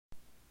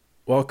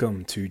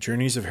Welcome to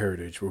Journeys of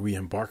Heritage, where we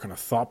embark on a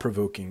thought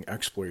provoking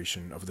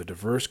exploration of the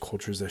diverse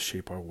cultures that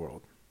shape our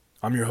world.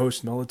 I'm your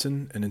host,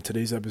 Meliton, and in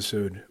today's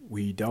episode,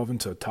 we delve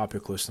into a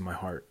topic close to my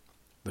heart: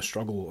 the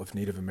struggle of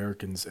Native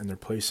Americans and their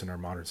place in our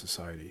modern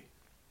society.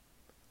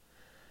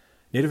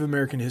 Native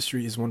American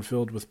history is one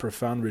filled with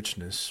profound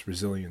richness,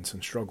 resilience,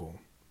 and struggle.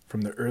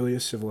 From the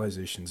earliest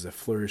civilizations that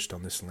flourished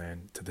on this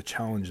land to the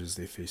challenges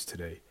they face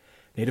today,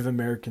 Native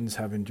Americans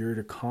have endured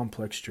a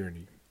complex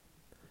journey.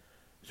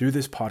 Through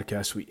this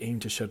podcast, we aim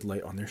to shed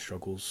light on their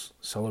struggles,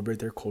 celebrate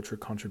their cultural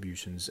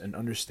contributions, and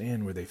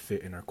understand where they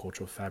fit in our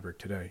cultural fabric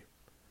today.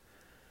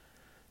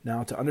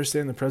 Now, to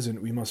understand the present,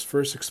 we must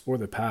first explore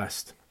the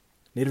past.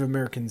 Native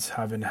Americans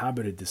have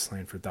inhabited this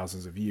land for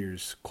thousands of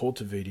years,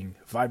 cultivating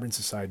vibrant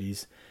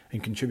societies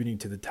and contributing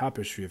to the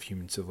tapestry of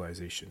human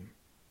civilization.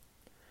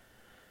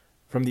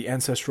 From the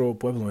ancestral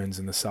Puebloans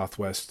in the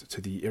southwest to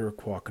the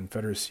Iroquois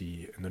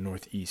Confederacy in the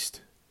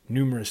northeast,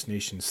 numerous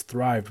nations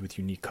thrived with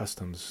unique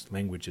customs,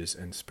 languages,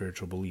 and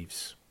spiritual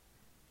beliefs.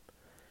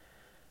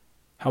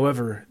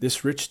 However,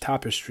 this rich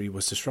tapestry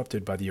was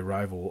disrupted by the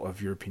arrival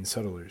of European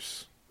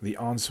settlers. The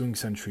ensuing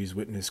centuries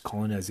witnessed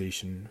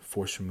colonization,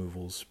 forced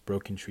removals,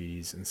 broken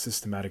treaties, and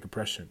systematic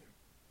oppression.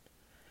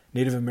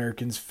 Native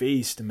Americans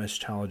faced immense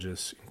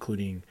challenges,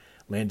 including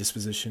land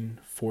disposition,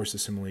 forced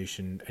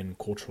assimilation, and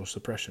cultural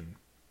suppression.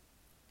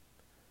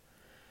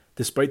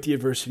 Despite the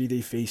adversity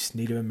they faced,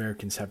 Native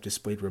Americans have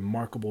displayed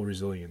remarkable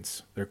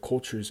resilience. Their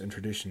cultures and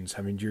traditions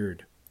have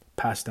endured,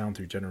 passed down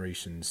through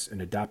generations,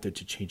 and adapted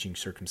to changing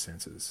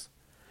circumstances.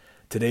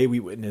 Today,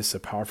 we witness a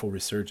powerful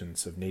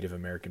resurgence of Native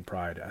American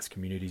pride as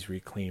communities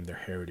reclaim their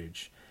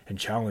heritage and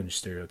challenge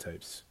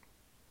stereotypes.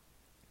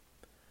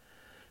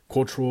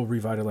 Cultural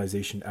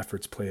revitalization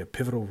efforts play a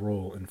pivotal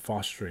role in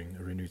fostering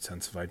a renewed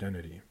sense of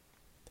identity.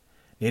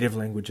 Native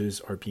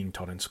languages are being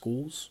taught in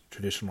schools,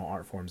 traditional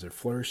art forms are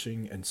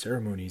flourishing, and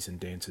ceremonies and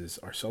dances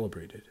are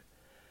celebrated.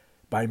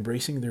 By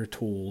embracing their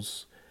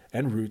tools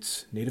and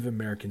roots, Native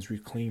Americans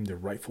reclaim their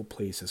rightful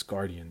place as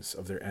guardians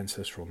of their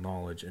ancestral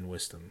knowledge and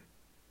wisdom.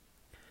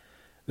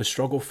 The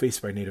struggle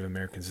faced by Native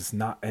Americans does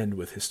not end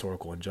with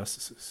historical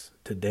injustices.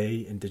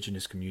 Today,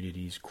 indigenous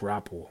communities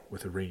grapple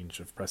with a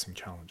range of pressing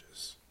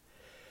challenges.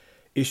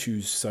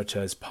 Issues such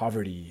as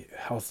poverty,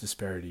 health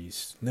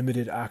disparities,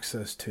 limited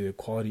access to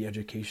quality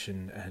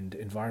education, and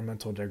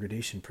environmental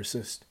degradation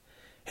persist,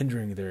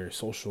 hindering their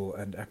social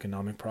and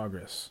economic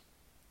progress.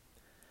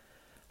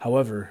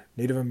 However,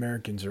 Native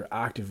Americans are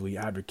actively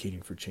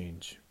advocating for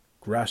change.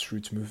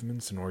 Grassroots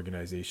movements and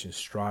organizations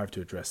strive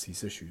to address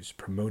these issues,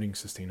 promoting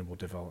sustainable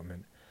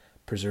development,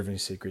 preserving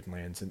sacred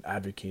lands, and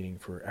advocating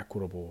for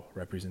equitable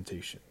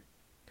representation.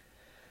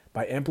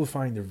 By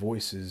amplifying their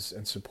voices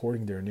and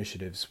supporting their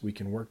initiatives, we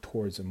can work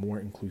towards a more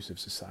inclusive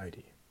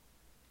society.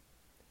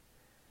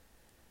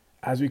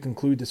 As we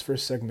conclude this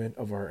first segment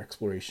of our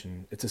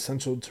exploration, it's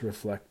essential to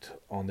reflect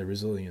on the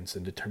resilience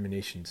and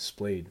determination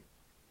displayed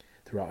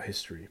throughout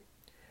history.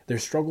 Their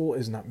struggle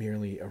is not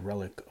merely a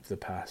relic of the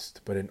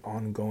past, but an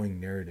ongoing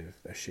narrative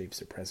that shapes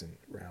the present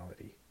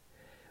reality.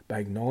 By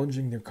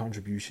acknowledging their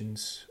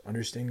contributions,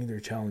 understanding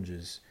their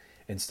challenges,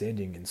 and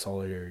standing in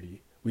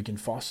solidarity, we can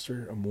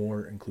foster a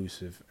more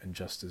inclusive and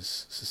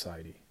justice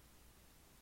society.